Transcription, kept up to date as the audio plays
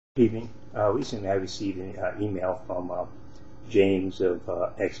Good evening. Recently I received an email from James of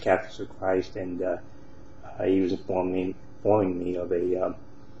Ex-Catholics of Christ, and he was informing me of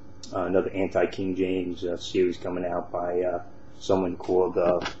another anti-King James series coming out by someone called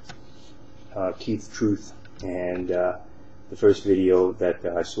Keith Truth. And the first video that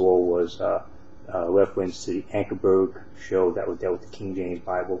I saw was a reference to the Ankerberg show that dealt with the King James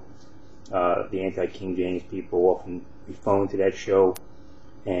Bible. The anti-King James people often referring to that show.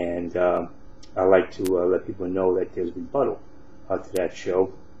 And I like to let people know that there's a rebuttal to that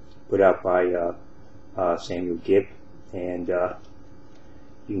show put out by Samuel Gipp, and you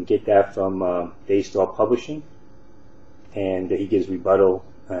can get that from Daystar Publishing, and he gives rebuttal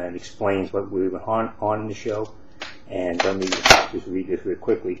and explains what we were on in the show. And let me just read this real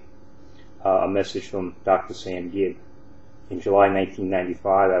quickly. A message from Dr. Sam Gibb. In July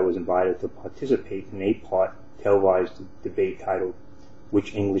 1995, I was invited to participate in an 8-part televised debate titled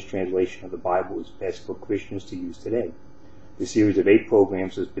 "Which English Translation of the Bible is Best for Christians to Use Today?" The series of 8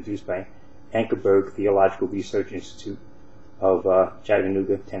 programs was produced by Ankerberg Theological Research Institute of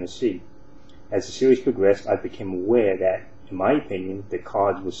Chattanooga, Tennessee. As the series progressed, I became aware that, in my opinion, the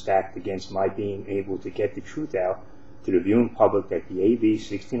cards were stacked against my being able to get the truth out to the viewing public that the A.B.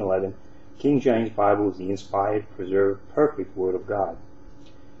 1611 King James Bible is the inspired, preserved, perfect Word of God.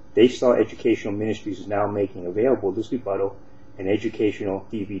 Daystar Educational Ministries is now making available this rebuttal, an educational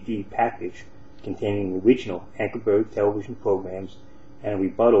DVD package containing the original Ankerberg television programs and a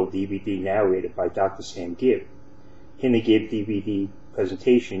rebuttal DVD narrated by Dr. Sam Gibb. In the Gibb DVD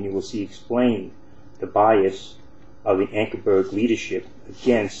presentation, you will see explained the bias of the Ankerberg leadership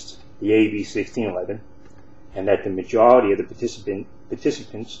against the A.B. 1611, and that the majority of the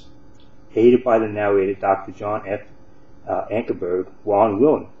participants, aided by the narrator Dr. John Ankerberg, were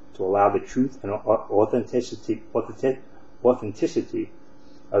unwilling to allow the truth and authenticity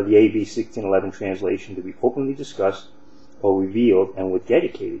of the A.B. 1611 translation to be openly discussed or revealed, and were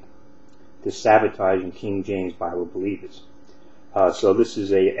dedicated to sabotaging King James Bible believers. So this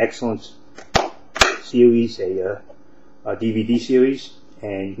is an excellent series, a DVD series,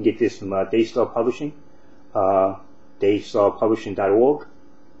 and you can get this from Daystar Publishing, daystarpublishing.org. I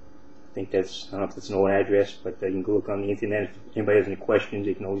think that's, I don't know if that's an old address, but you can go look on the internet. If anybody has any questions,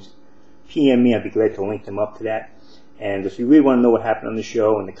 you can always PM me. I'd be glad to link them up to that. And if you really want to know what happened on the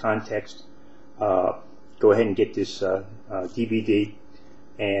show and the context, go ahead and get this DVD,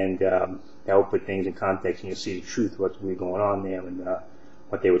 and that will put things in context, and you'll see the truth, what's really going on there, and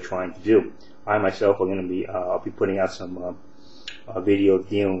what they were trying to do. I myself are going to be, I'll be putting out some video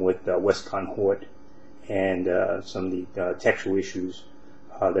dealing with Westcon Hort and some of the textual issues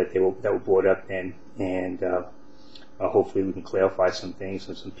that were brought up then, and hopefully we can clarify some things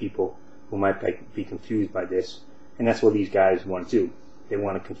for some people who might be confused by this. And that's what these guys want to do. They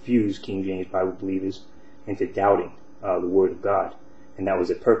want to confuse King James Bible believers into doubting the Word of God. And that was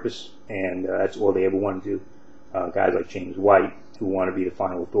their purpose, and that's all they ever want to do. Guys like James White, who want to be the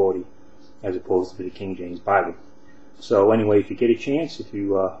final authority as opposed to the King James Bible. So anyway, if you get a chance, if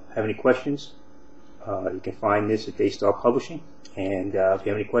you have any questions, you can find this at Daystar Publishing. And if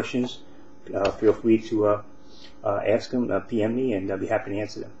you have any questions, feel free to ask them, PM me, and I'll be happy to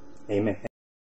answer them. Amen.